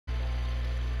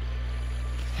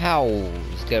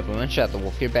How's good everyone? Shot the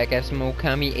Wolf here, back at some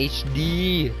Okami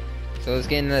HD. So let's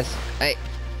get into this. Hey,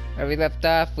 where we left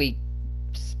off, we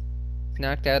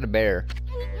knocked out a bear.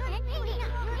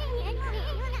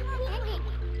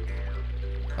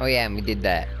 Oh yeah, and we did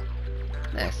that.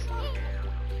 Nice.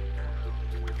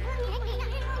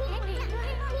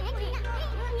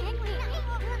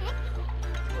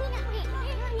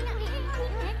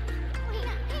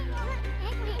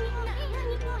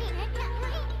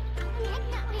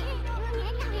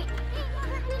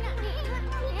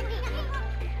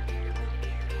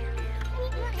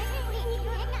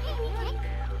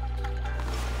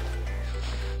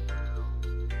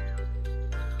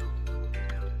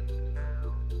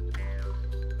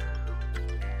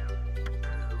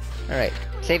 Alright,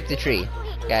 save the tree.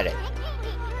 Got it.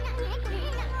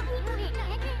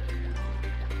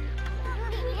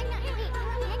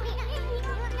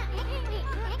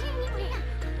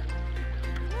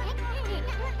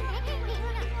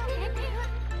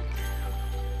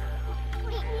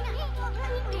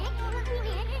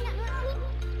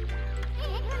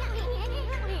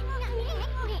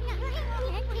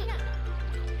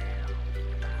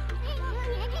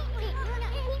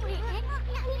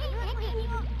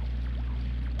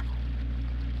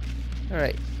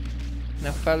 Alright,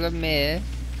 now follow me.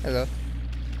 Hello.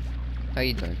 How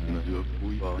you doing?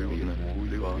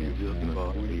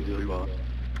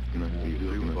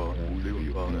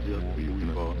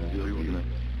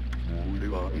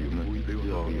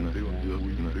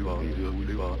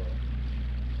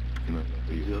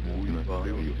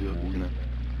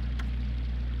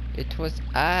 It was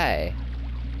I.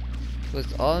 It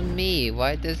was all me.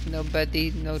 Why does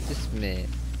nobody notice me?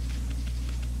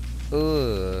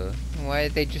 Ugh. Why are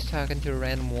they just talking to a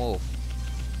random wolf?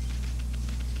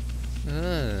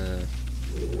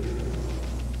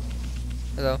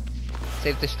 Hello.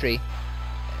 Save this tree.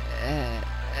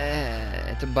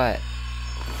 It's a butt.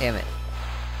 Damn it.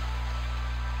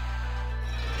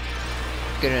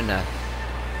 Good enough.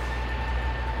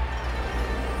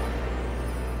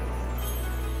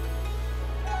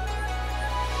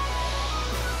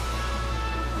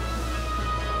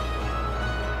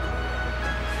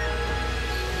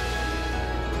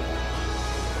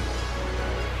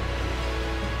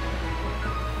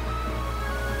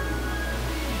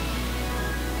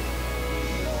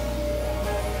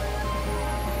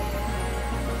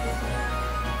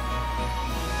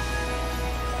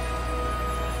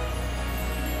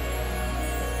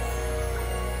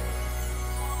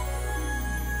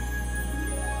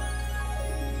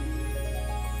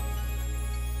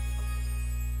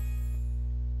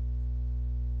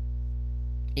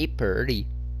 Eat purdy.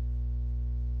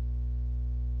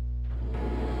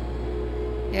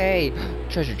 Yay!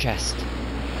 Treasure chest.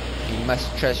 You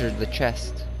must treasure the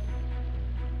chest.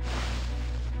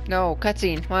 No,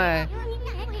 cutscene. Why?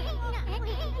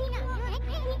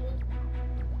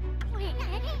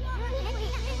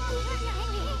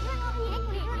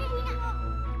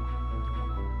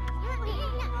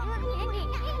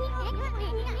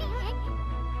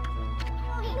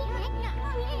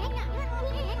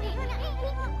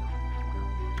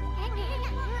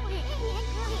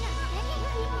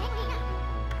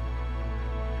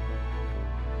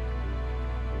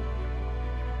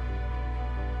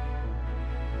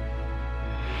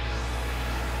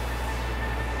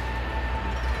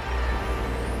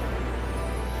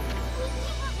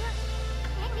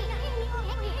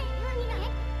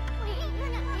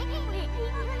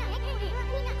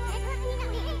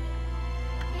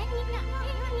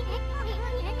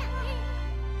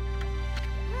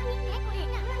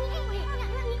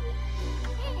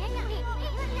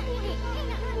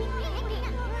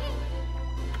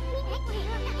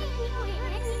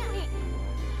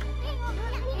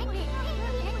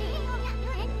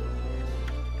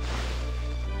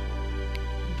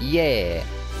 Yeah,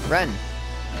 run.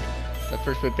 But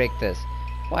first we break this.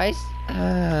 Why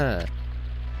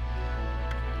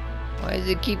does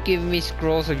it keep giving me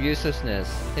scrolls of uselessness?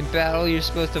 In battle, you're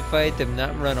supposed to fight them,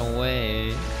 not run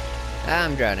away. Ah,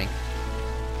 I'm drowning.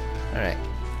 Alright,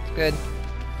 good.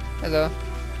 Hello,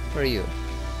 where are you?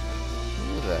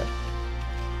 Who was that?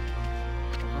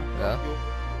 Hello?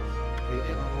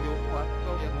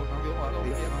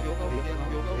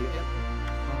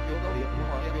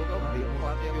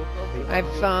 I've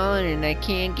fallen and I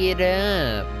can't get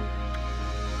up.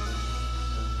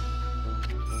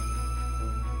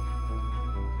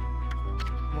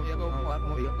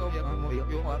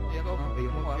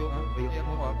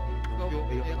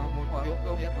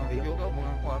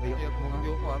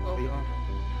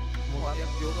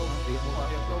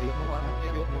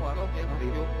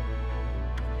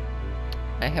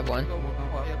 I have one.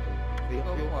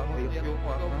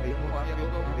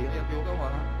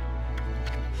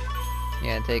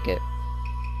 Yeah, take it.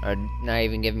 Or not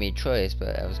even give me a choice,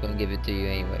 but I was gonna give it to you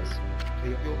anyways.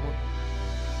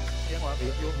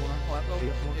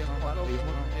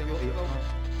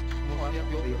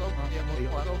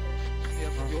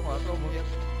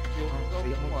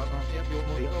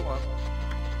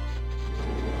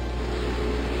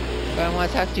 But I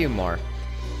want to talk to you more.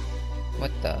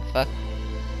 What the fuck?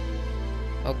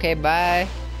 Okay, bye.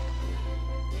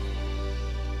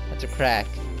 That's a crack.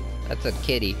 That's a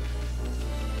kitty.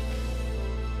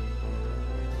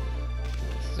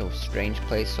 This is a strange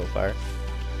place so far.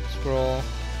 Scroll.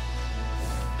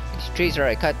 These trees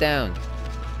are cut down.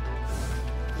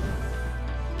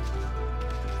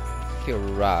 I feel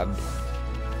robbed.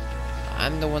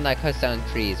 I'm the one that cuts down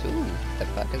trees. Ooh, what the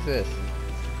fuck is this?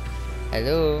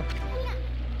 Hello?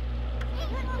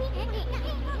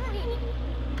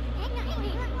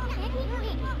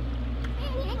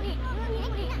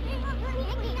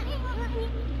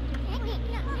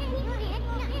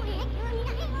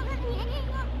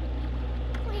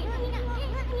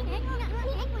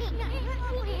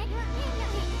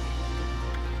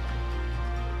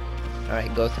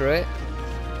 Alright, go through it.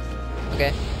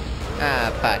 Okay.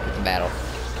 Ah, fuck, it's a battle.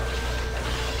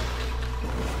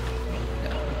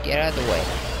 No, get out of the way.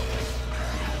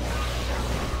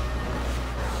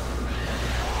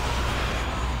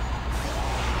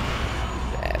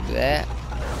 Grab that.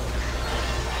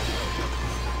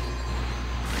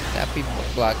 Stop people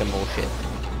blocking bullshit.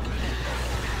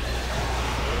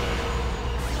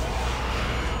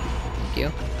 Thank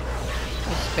you.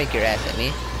 Just spank your ass at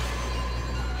me.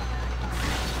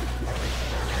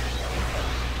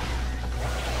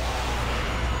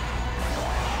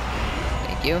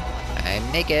 You.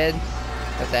 I'm naked,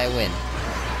 but I win.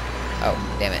 Oh,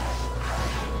 damn it.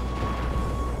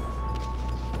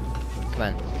 Come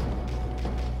on.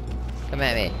 Come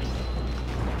at me.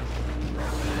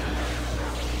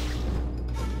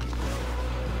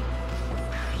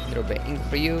 Little bit ink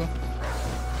for you.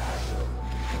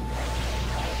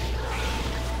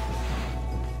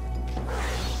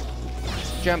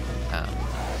 Jump. Oh.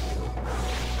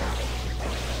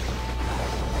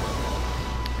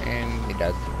 And he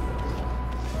does.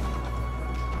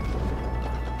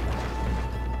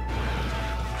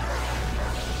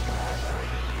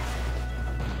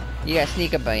 You gotta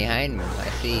sneak up behind them, I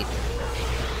see.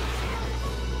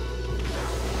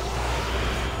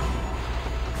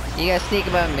 You gotta sneak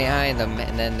up behind them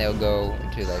and then they'll go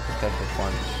into like a special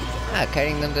form. Ah,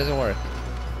 cutting them doesn't work.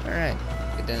 Alright,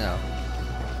 good to know.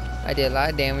 I did a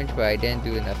lot of damage, but I didn't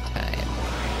do enough time.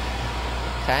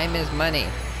 Time is money.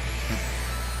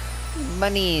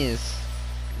 Bunnies!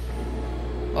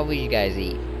 What would you guys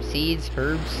eat? Seeds?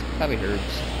 Herbs? Probably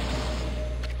herbs.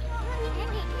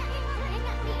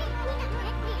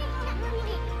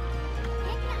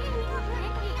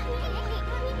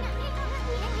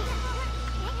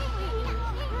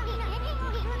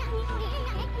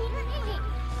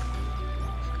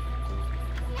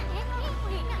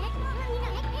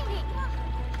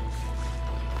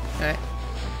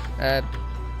 Alright.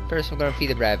 First we're gonna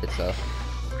feed the rabbits though.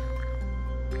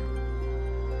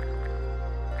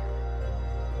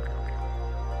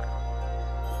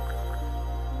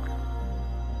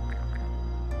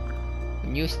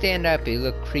 When you stand up, you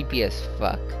look creepy as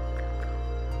fuck.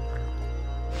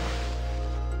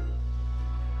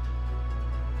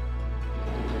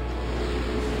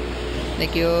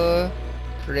 Thank you.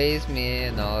 Praise me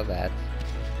and all of that.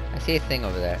 I see a thing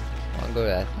over there. I wanna go to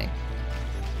that thing.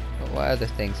 But what other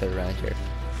things are around here?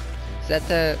 Is that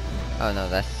the... Oh no,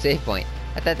 that's the save point.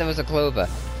 I thought that was a clover.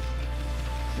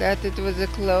 I thought it was a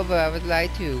clover, I was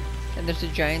lied to. And there's a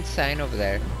giant sign over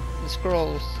there. The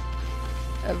scrolls.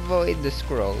 Avoid the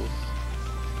scrolls.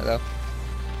 Hello?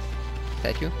 Is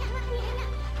that you?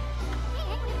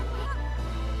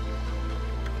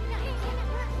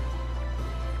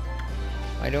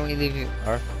 Why don't we leave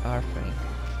our offering?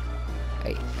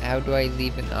 How do I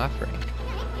leave an offering?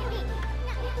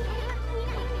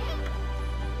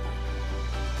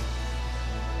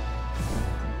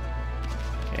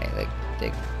 Can I like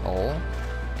dig a hole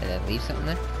and then leave something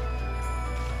there?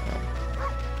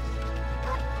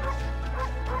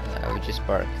 I would just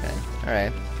bark then.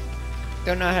 Alright.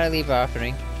 Don't know how to leave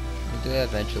offering. We'll do that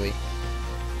eventually.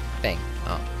 Bang.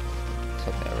 Oh. Let's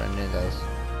hope I run into those.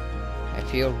 I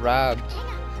feel robbed.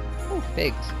 Oh,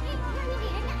 pigs.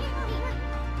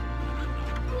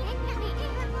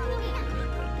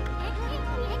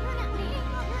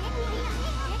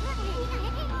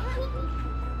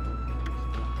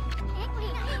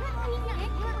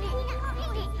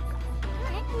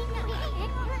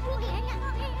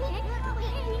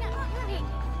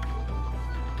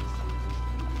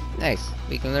 Nice.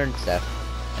 We can learn stuff.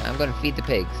 Now I'm gonna feed the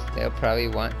pigs. They'll probably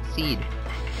want seed.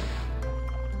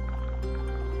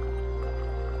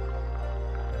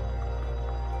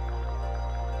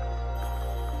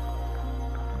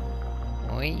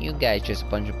 Well, ain't you guys just a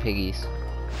bunch of piggies?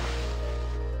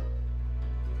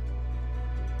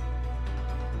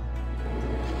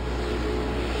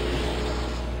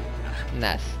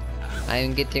 Nice. I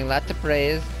am getting lots of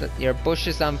praise. Your bush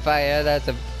is on fire. That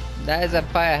is a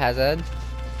fire hazard.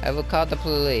 I will call the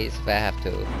police if I have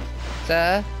to.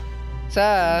 Sir?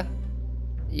 Sir?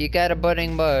 You got a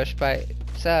burning bush by...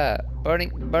 Sir?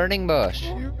 Burning bush.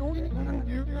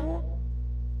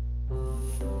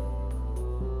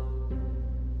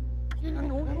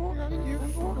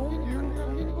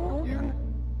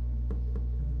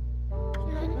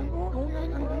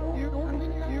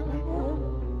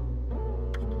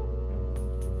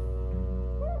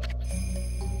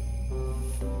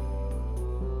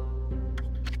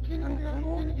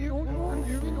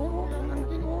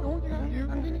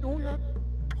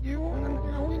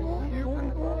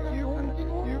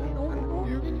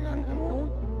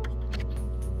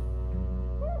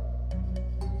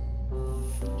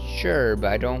 Sure,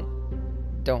 but I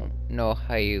don't know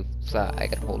how you thought I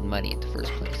could hold money in the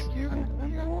first place.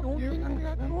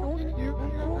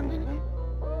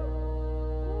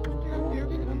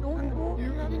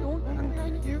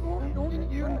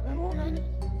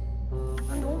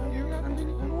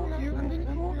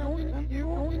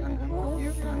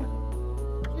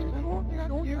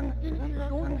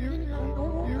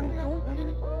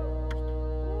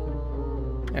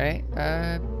 Alright,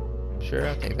 sure,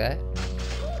 I'll take that.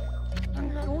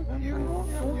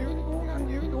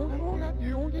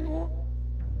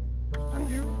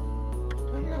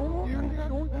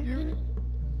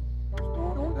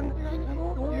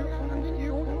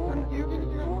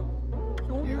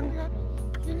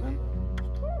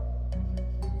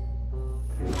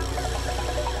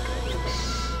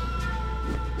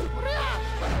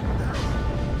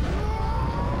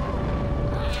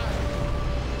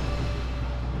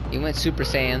 He went Super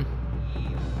Saiyan.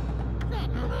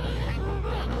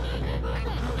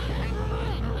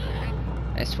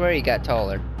 I swear he got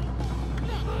taller.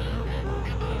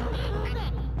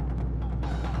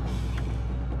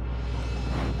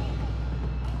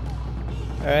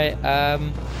 Alright,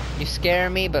 you scare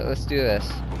me, but let's do this.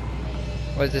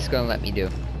 What is this gonna let me do?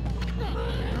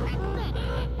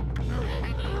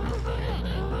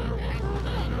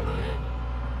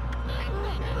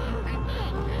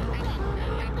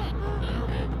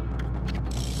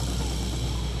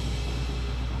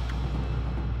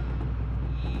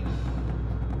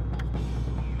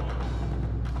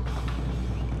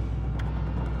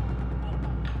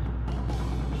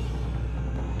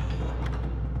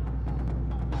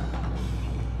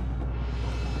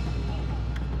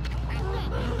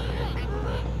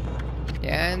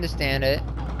 Yeah, I understand it.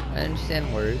 I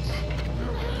understand words.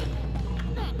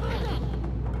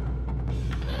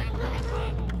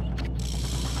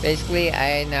 Basically,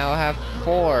 I now have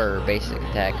 4 basic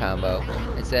attack combo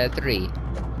instead of 3.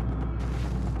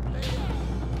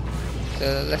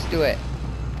 So let's do it.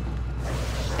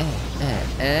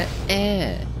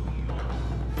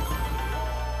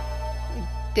 We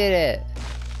did it.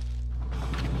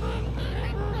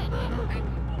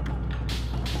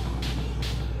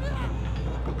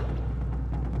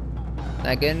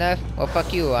 Not good enough? Well,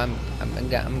 fuck you. I'm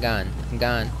gone.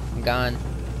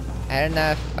 I had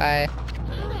enough. Bye.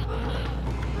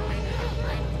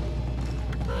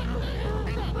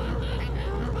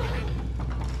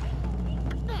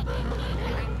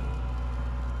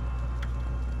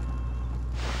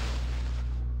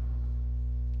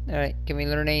 Alright, can we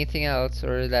learn anything else,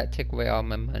 or did that take away all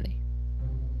my money?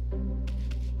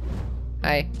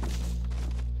 Hi.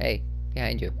 Hey,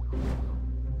 behind you.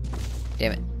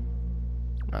 Damn it.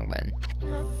 Wrong button.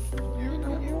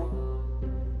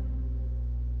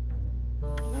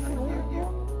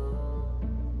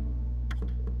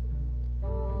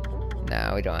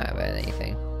 No, we don't have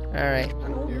anything. Alright.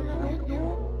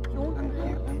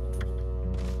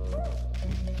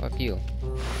 Fuck you.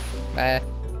 Bye.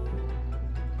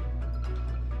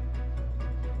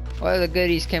 What other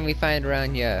goodies can we find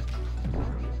around here?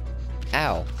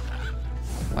 Ow.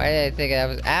 Why did I think I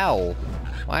was... Ow!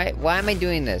 Why am I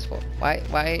doing this? Why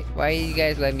you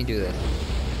guys let me do this?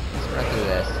 Let's run through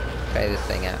this. Try this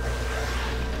thing out.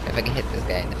 If I can hit this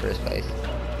guy in the first place.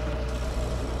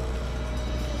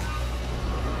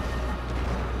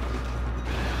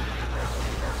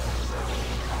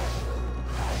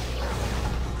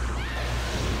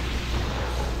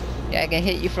 Yeah, I can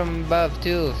hit you from above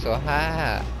too, so ha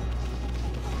ha.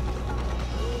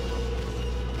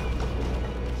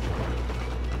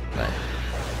 Fine.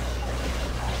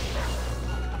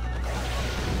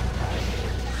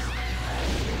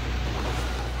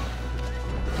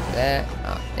 That.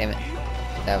 Oh, damn it.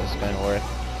 That was going to work.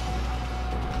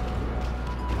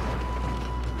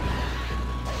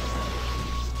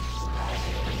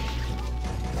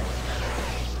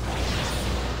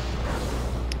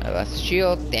 I lost the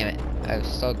shield. Damn it. I was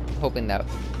so hoping that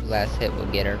last hit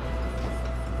would get her.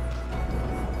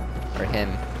 Or him.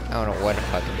 I don't know what the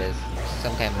fuck it is.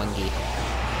 Some kind of monkey.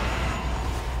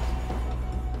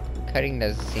 Cutting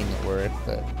doesn't seem to work,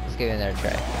 but let's give it another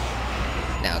try.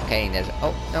 No, cutting doesn't.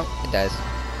 Oh, no, it does.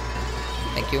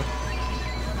 Thank you.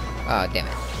 Oh, damn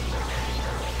it.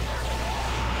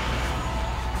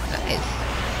 Nice.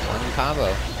 One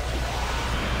combo.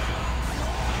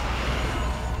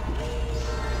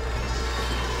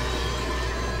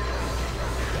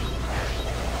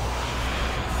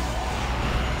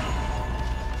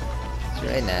 It's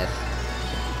really nice.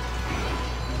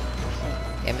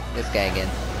 Damn it, this guy again.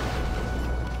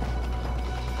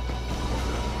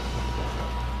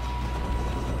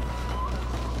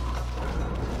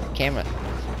 Camera.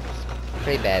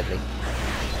 Pretty badly.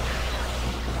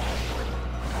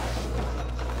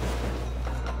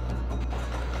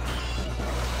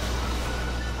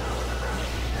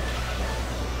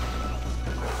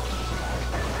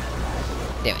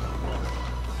 Damn it.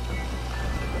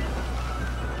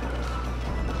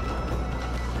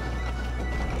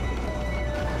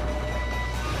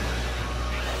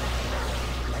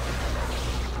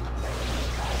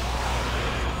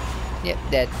 Yep,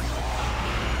 dead.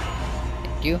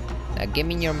 Thank you. Now give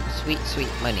me your sweet, sweet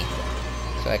money.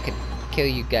 So I could kill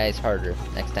you guys harder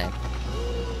next time.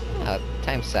 Oh,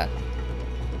 time suck.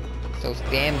 Those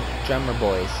damn drummer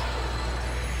boys.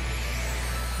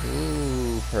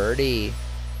 Ooh, pretty.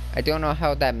 I don't know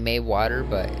how that made water,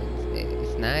 but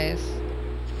it's nice.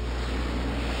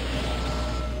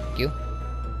 Thank you.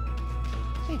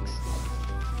 Thanks.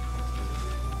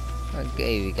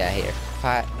 Okay, we got here.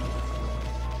 Pot.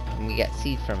 And we got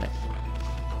seed from it.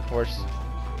 Horse.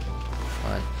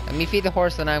 Come on. Let me feed the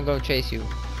horse, and I'm gonna chase you.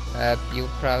 You'll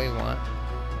probably want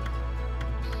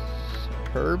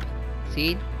herb?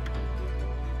 Seed?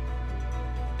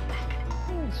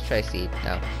 Let's try seed.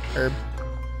 No. Herb.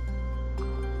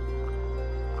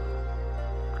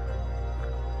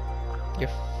 You're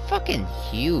fucking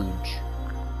huge.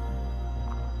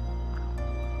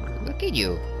 Look at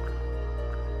you.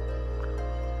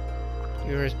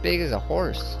 You're as big as a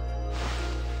horse.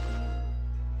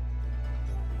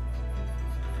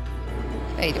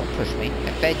 Hey, don't push me.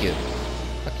 I fed you.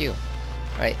 Fuck you.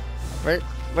 Right.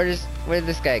 Where did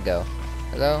this guy go?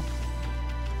 Hello?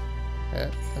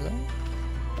 Hello?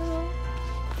 Hello?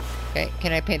 Okay,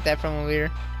 can I paint that from over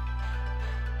here?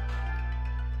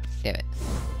 Damn it.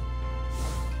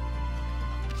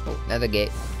 Oh, another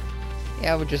gate.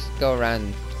 Yeah, we'll just go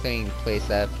around cleaning the place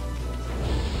up.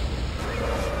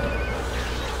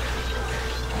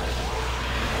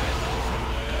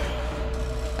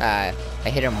 I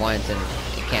hit him once and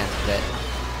it canceled it.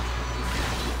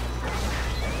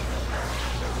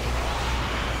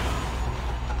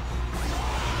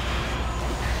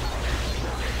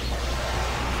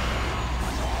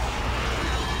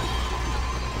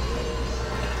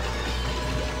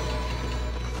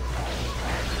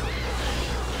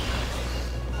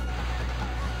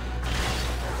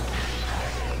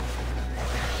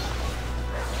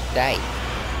 Die.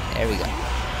 There we go.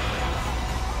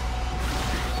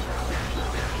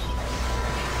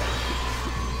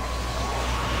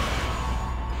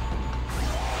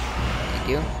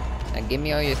 You. Now give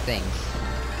me all your things.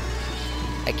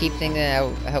 I keep thinking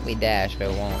that'll help me dash, but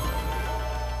it won't.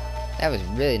 That was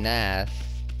really nice.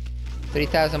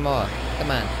 3,000 more.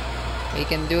 Come on. We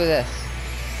can do this.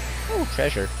 Oh,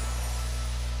 treasure.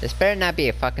 This better not be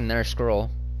a fucking nurse scroll.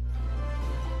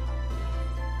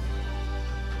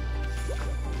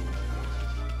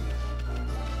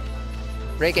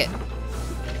 Break it.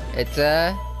 It's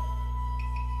a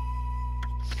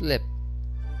slip.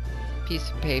 Piece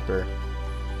of paper.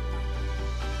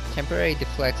 Temporary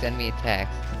deflects enemy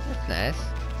attacks. That's nice.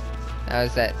 Now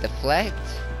is that deflect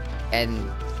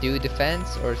and do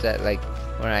defense, or is that like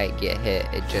when I get hit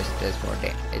it just does more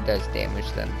damage? It does damage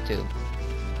them too.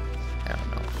 I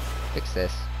don't know. Fix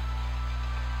this.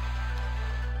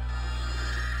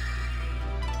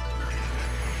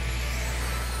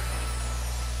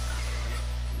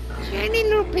 Shiny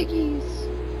little piggies.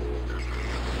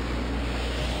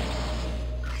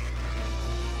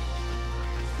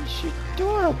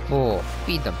 Adorable.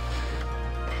 Feed them.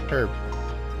 Herb.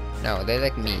 No, they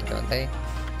like meat, don't they?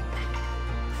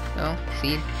 No?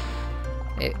 Seed?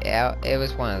 It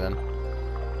was one of them.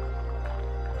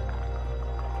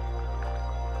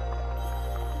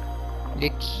 You're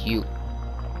cute.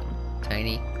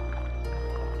 Tiny.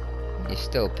 You're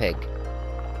still a pig.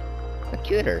 But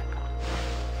cuter.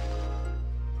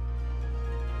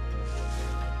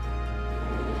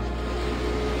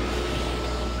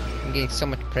 I'm getting so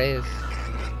much praise.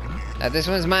 Now this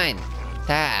one's mine.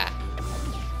 Ta.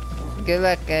 Good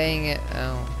luck getting it.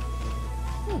 Oh.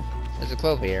 There's a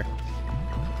clover here.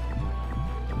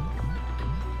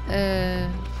 I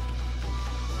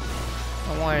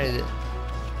wanted it.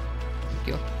 Thank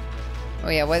you. Oh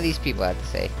yeah, what do these people have to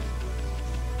say?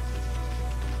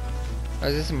 Oh,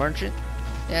 is this a merchant?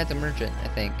 Yeah, it's a merchant, I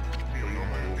think.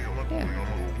 Yeah.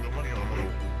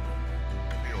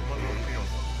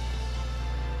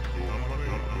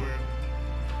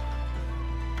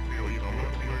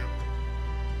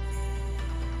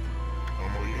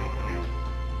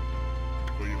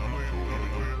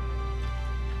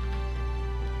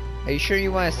 Are you sure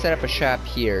you want to set up a shop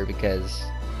here? Because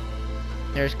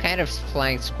there's kind of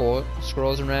flying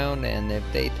scrolls around, and if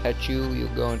they touch you,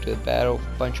 you'll go into a battle with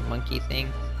a bunch of monkey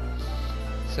things.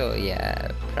 So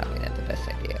yeah, probably not the best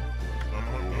idea.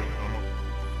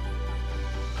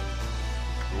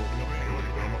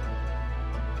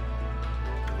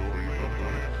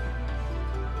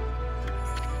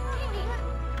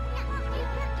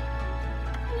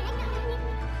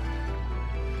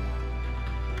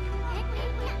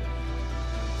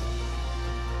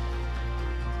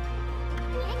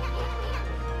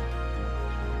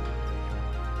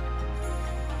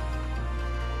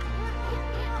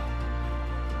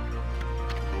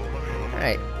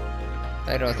 Alright.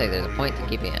 I don't think there's a point to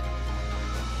keeping it.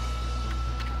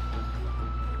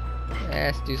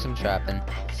 Let's do some shopping.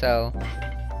 So,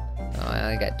 oh, I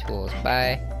only got tools.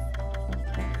 Bye.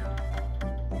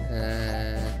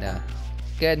 No.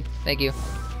 Good. Thank you.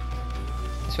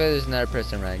 I swear there's another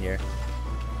person around here.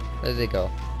 Where did they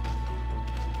go?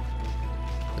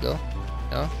 Go?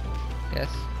 No? Yes?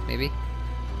 Maybe?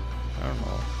 I don't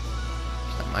know.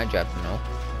 It's not my job to know.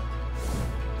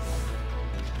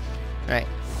 Right.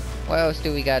 What else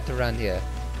do we got around here?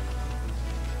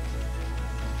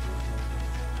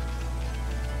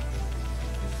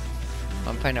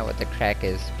 I'm find out what the crack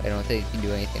is. I don't think you can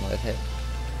do anything with it.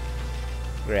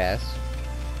 Grass.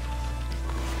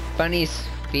 Bunnies,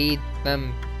 feed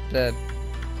them the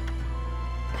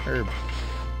herb.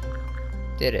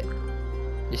 Did it.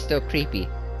 You're still creepy.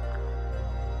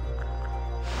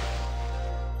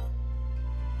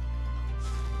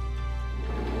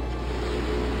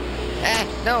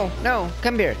 No, no,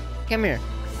 come here. Come here.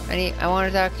 I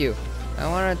want to talk to you. I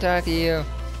want to talk to you.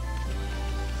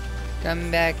 Come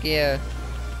back here.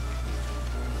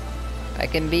 I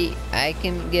can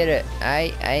get it.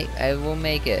 I will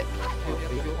make it.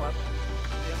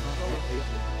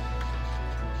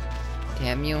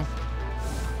 Damn you.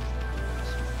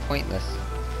 It's pointless.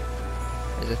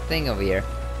 There's a thing over here.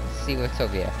 Let's see what's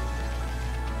over here.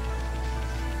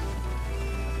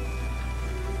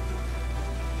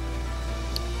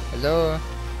 Hello?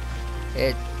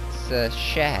 It's a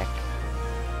shack.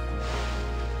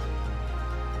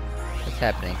 What's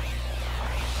happening?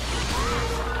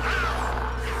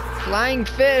 Flying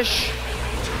fish!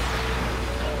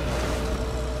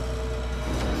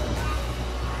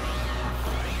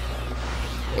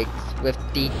 It's with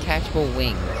detachable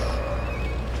wings.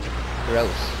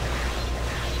 Gross.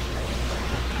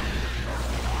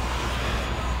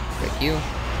 Frick you.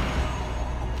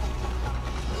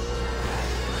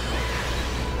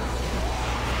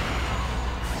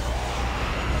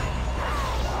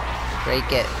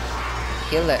 Break it.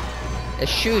 Kill it. The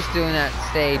shoes do not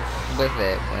stay with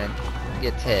it when it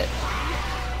gets hit.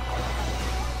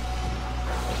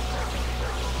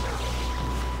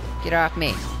 Get off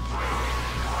me.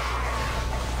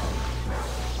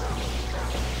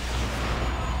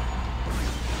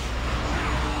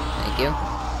 Thank you.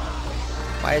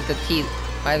 Why is the teeth?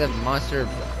 Why the monster?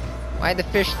 Why the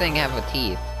fish thing have a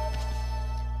teeth?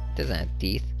 It doesn't have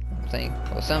teeth. I'm saying.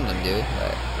 Well, some of them do,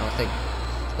 but I don't think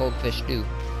goldfish do.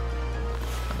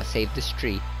 I'm gonna save this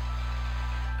tree.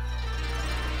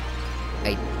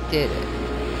 I did it.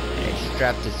 And I just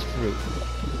dropped this fruit.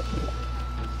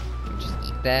 Just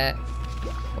eat that.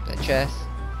 Open the chest.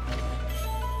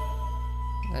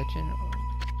 Legend.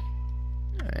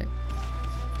 Alright.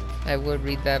 I would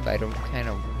read that, but I don't kind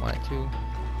of want to.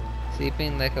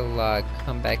 Sleeping like a log.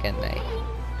 Come back at night.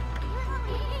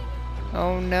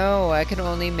 Oh no, I can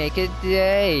only make it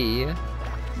day.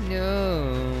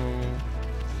 No.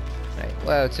 Right,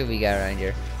 what else have we got around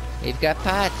here? We've got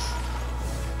pots.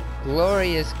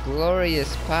 Glorious,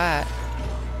 glorious pot.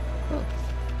 Oh,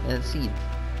 and a seed.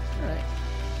 Alright.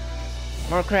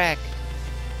 More crack.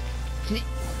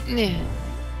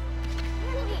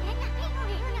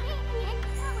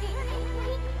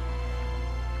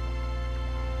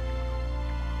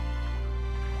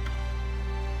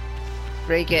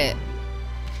 Break it.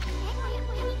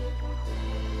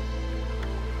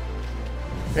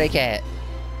 Break it.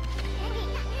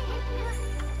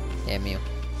 Damn you.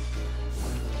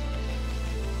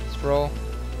 Scroll.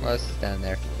 What else is down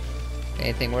there?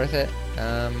 Anything worth it?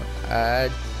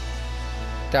 A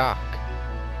dock.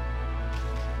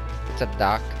 It's a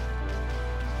dock.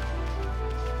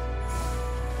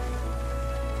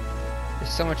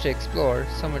 There's so much to explore,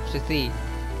 so much to see.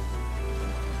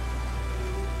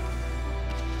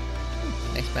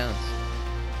 Nice bounce.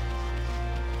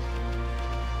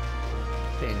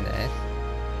 Pretty nice.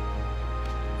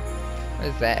 What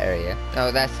is that area?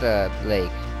 Oh, that's the lake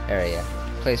area.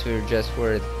 Place we were just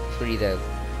were free the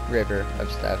river of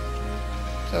stuff.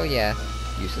 So yeah,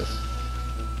 useless.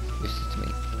 Useless to me.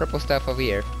 Purple stuff over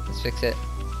here. Let's fix it.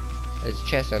 There's a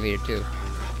chest over here too.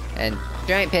 And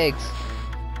giant pigs!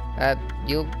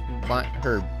 You'll want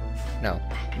herb. No,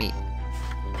 meat.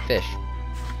 Fish.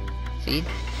 Seed?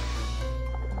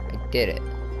 I did it.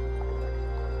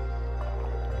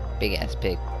 Big ass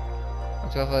pig.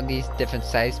 What's with all these different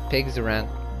sized pigs around?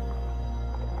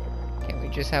 Can't we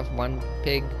just have one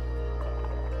pig?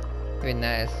 Very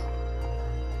nice.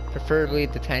 Preferably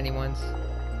the tiny ones.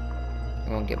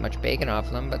 You won't get much bacon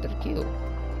off them, but they're cute.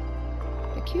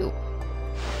 They're cute.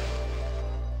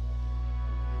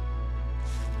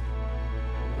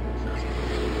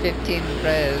 $15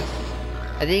 praise.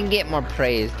 I didn't get more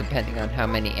praise depending on how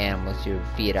many animals you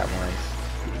feed at once.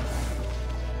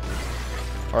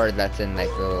 Or that's in like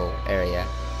the little area.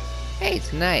 Hey,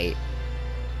 it's night.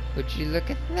 Would you look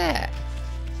at that?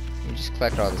 You just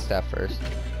collect all the stuff first.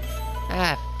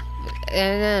 Ah,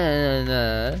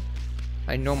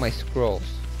 I know my scrolls.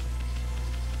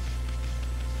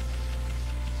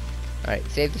 Alright,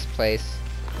 save this place.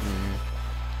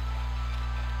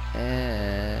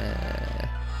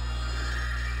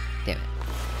 Damn it.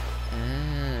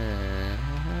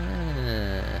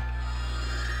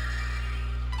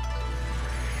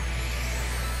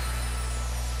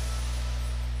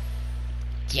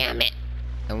 Damn it!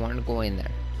 I want to go in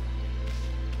there.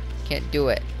 Can't do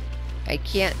it. I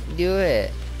can't do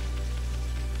it.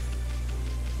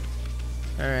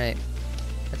 Alright.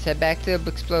 Let's head back to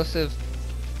the explosive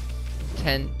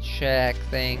tent shack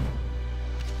thing.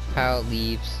 Pile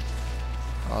leaves.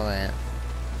 All that.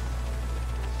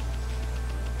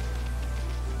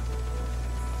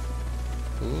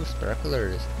 Ooh,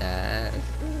 sparklers. Nice.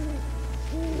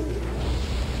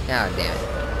 Oh, damn it.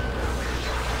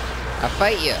 I'll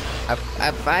fight you.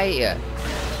 I'll fight you.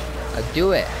 I'll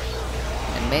do it.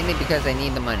 And mainly because I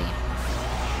need the money.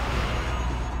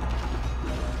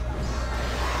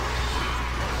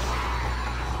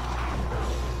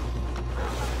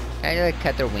 Can I like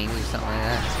cut their wings or something like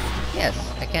that?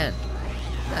 Yes, I can.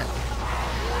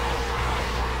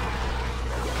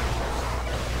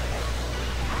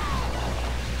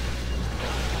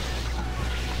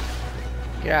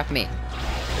 Get off me.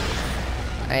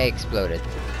 I exploded.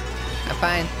 I'm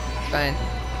fine. It's fine.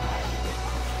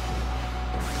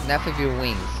 Enough of your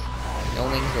wings. No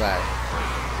wings allowed.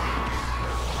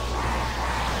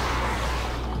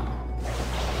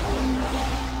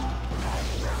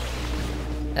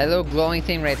 That little glowing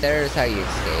thing right there is how you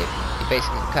escape. You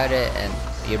basically cut it and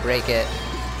you break it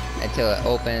until it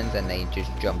opens and then you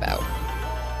just jump out.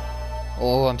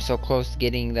 Oh, I'm so close to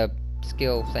getting the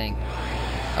skill thing.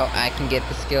 Oh, I can get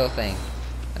the skill thing.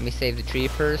 Let me save the tree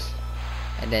first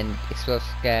and then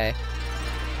explosive guy.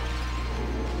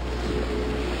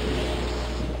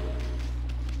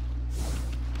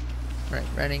 Right,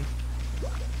 running.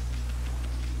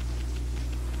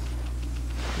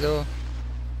 Go.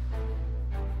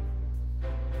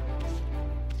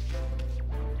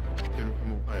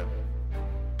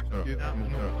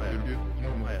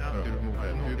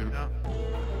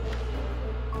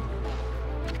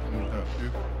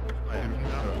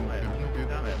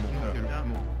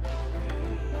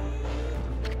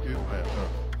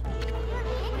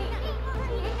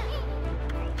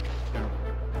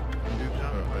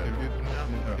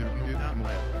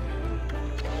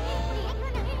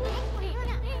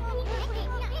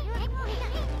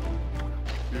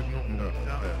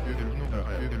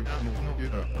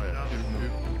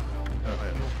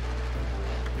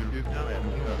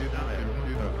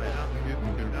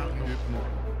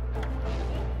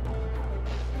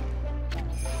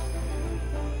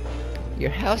 Your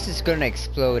house is gonna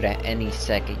explode at any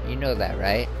second. You know that,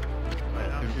 right?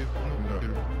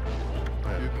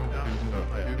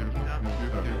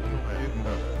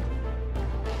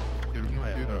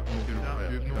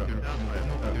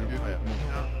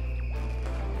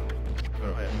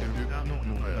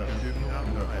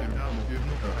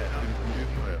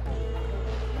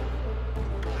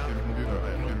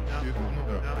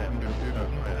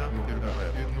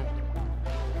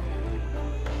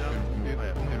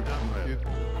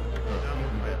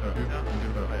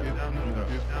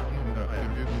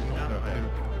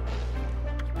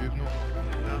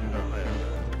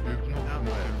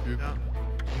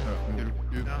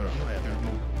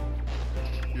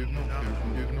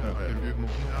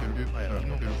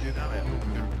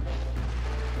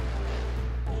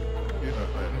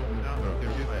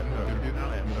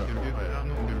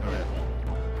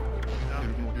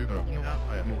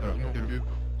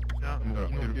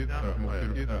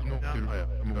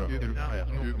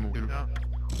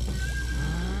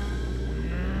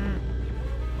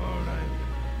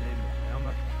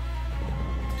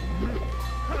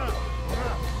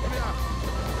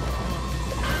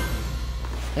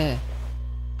 Eh.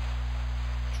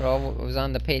 Troll was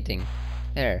on the painting.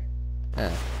 There.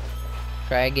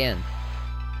 Try again.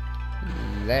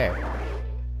 There.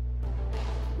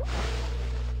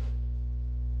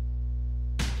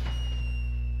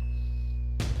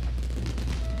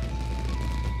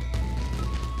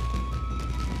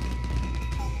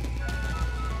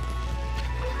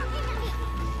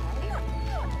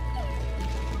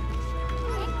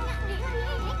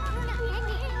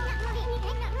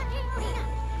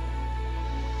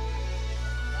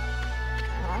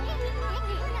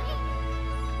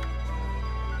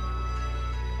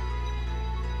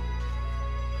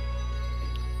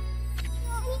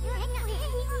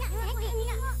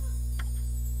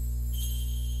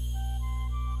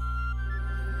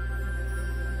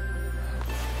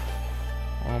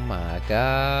 Oh my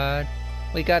god.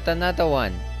 We got another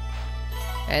one.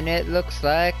 And it looks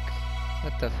like...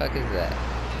 What the fuck is that?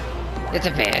 It's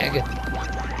a pig!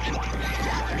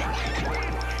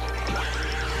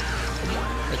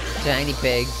 It's a tiny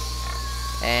pig.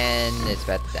 And it's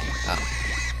about to die. Oh.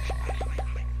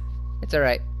 It's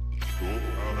alright.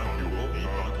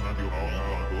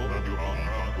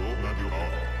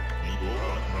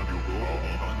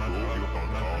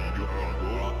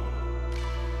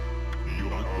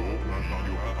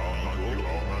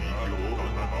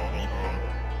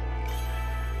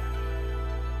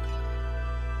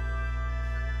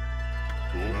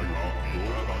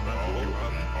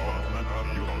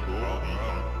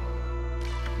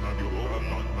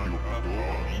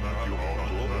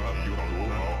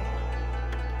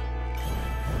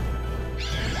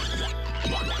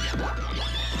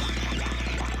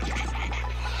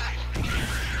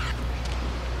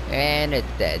 And it's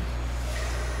dead.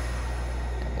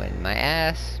 That went in my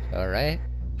ass. Alright.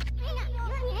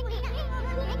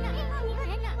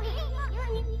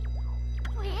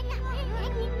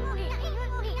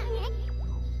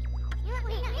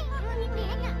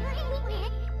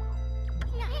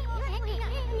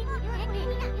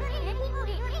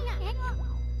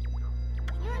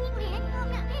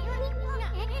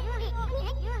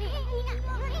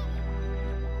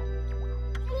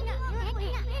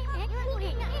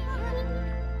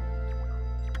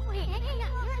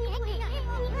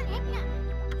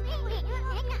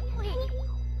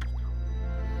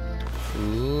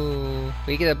 Ooh,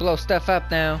 we get to blow stuff up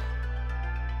now.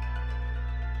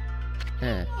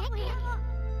 Huh.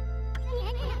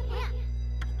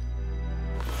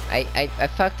 I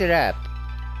fucked it up.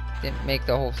 Didn't make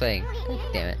the whole thing. God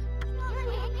damn it.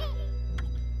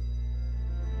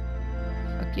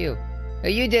 Fuck you. Oh,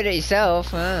 you did it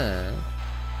yourself, huh?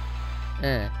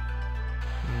 Nah.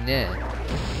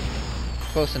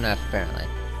 Close enough, apparently.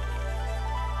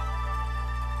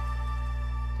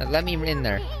 Now let me in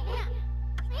there.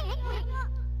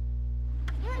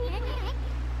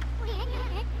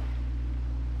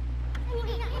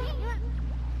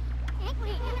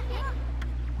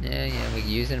 Yeah, we can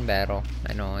use it in battle.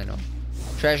 I know.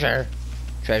 Treasure!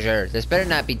 Treasure! This better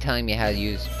not be telling me how to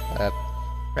use a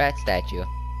rat statue.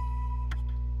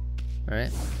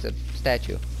 Alright? It's a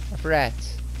statue of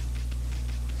rats.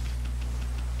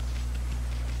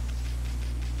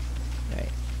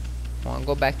 Right. I want to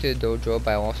go back to the dojo,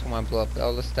 but I also want to blow up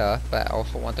all the stuff, but I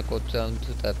also want to go down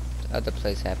to the other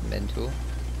place I haven't been to.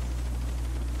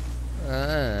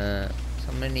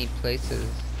 So many places.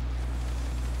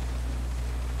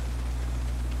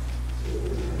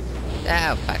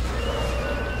 Oh, fuck.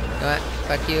 You know what?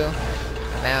 Fuck you.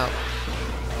 I'm out.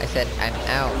 I said I'm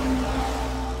out.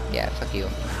 Yeah, fuck you.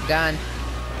 Gone.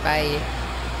 Bye.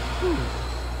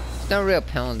 There's no real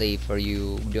penalty for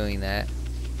you doing that.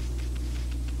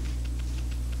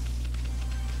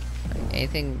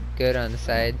 Anything good on the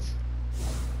sides?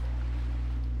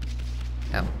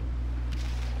 No.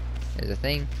 There's a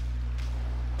thing.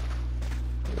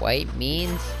 White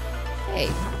means... Hey,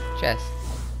 chest.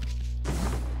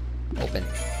 Open.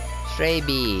 Stray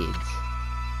beads.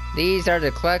 These are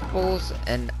the collectibles,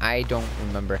 and I don't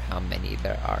remember how many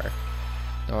there are.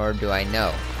 Nor do I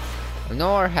know.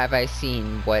 Nor have I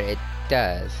seen what it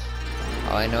does.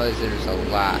 All I know is there's a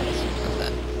lot of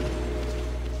them.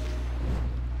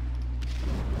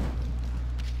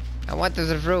 I want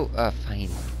the fruit. Oh, fine.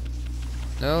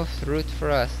 No fruit for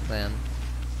us, then.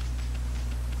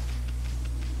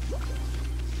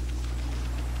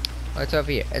 What's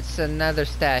over here? It's another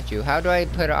statue. How do I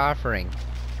put an offering?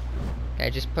 Can I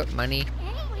just put money?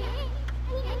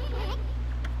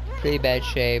 Pretty bad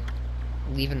shape.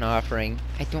 Leave an offering.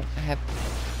 I don't have...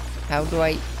 How do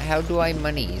I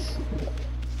monies?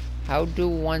 How do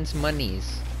one's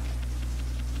monies?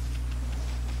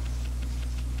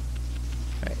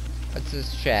 Alright, what's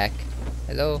this shack?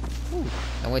 Hello? Ooh,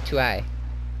 I went too high.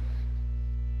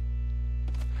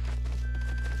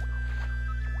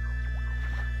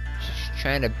 Just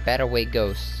trying to bat away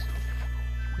ghosts.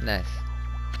 Nice.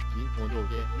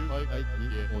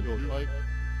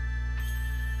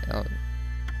 Oh.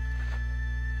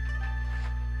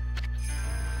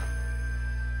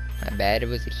 My bad, it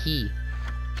was a he.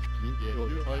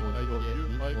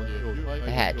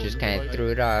 The hat just kind of threw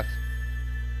it off.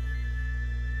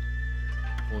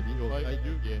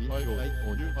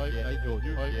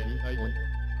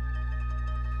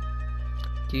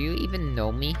 Do you even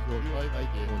know me?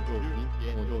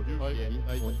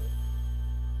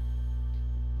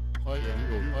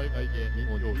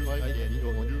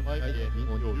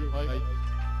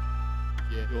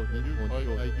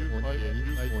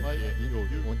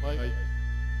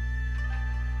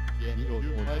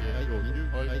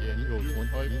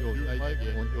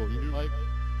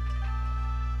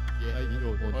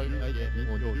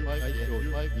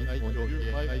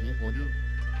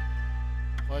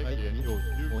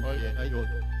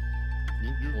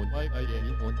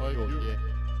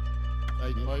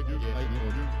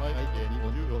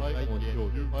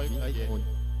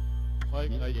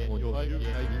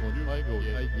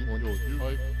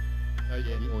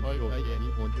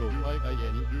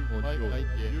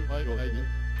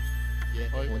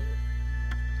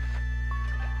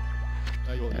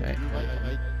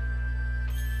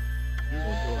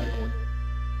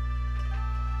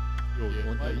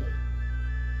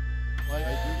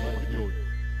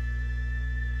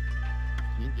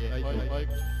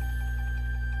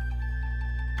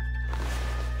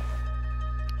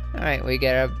 Alright, we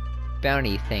got a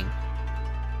bounty thing.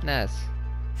 Nice.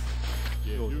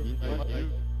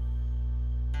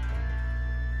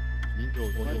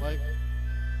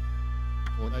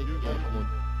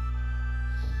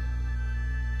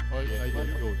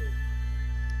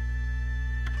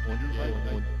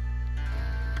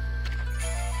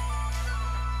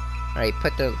 Alright,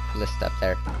 put the list up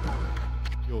there.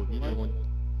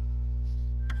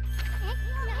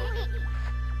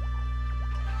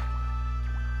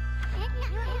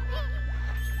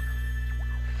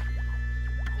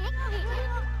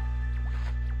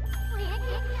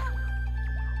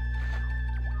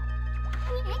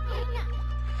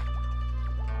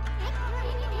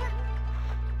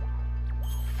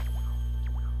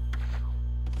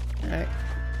 Alright.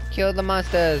 Kill the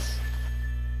monsters!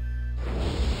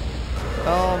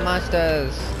 Oh,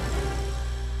 monsters!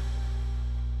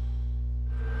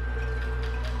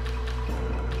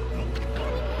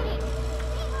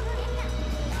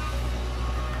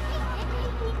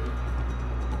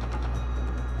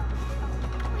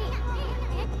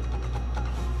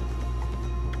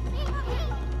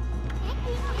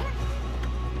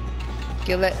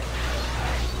 Kill it!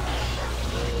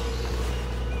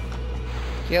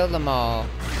 Kill them all!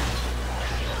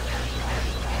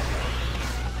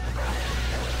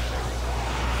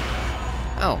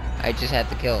 Oh, I just had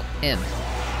to kill him.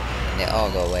 And they all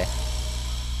go away.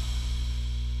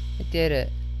 I did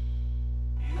it.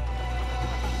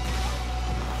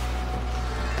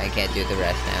 I can't do the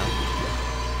rest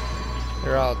now.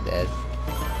 They're all dead.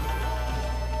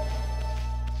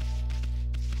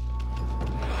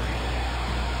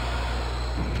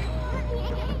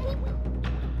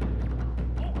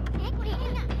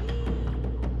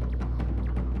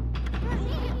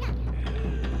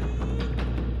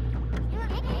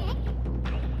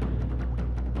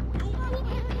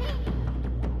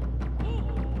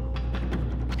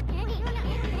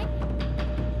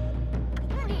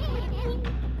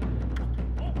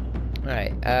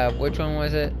 Alright, which one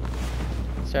was it?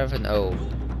 Start with an O.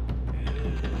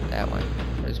 That one.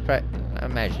 It was I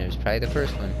imagine it was probably the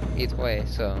first one. Either way,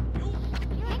 so.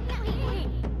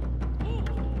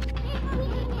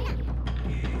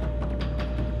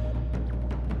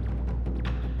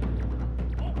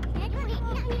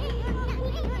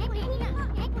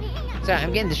 Sorry,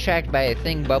 I'm getting distracted by a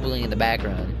thing bubbling in the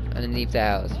background underneath the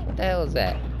house. What the hell is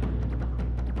that?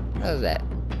 What is that?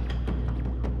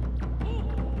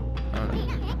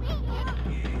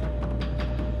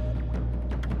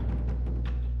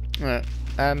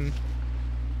 Alright,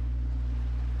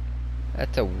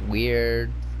 that's a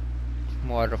weird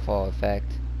waterfall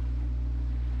effect.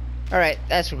 Alright,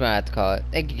 that's what we're gonna have to call it.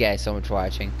 Thank you guys so much for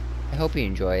watching. I hope you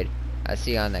enjoyed. I'll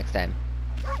see you all next time.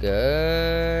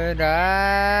 Good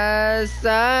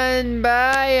sun.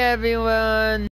 Bye, everyone.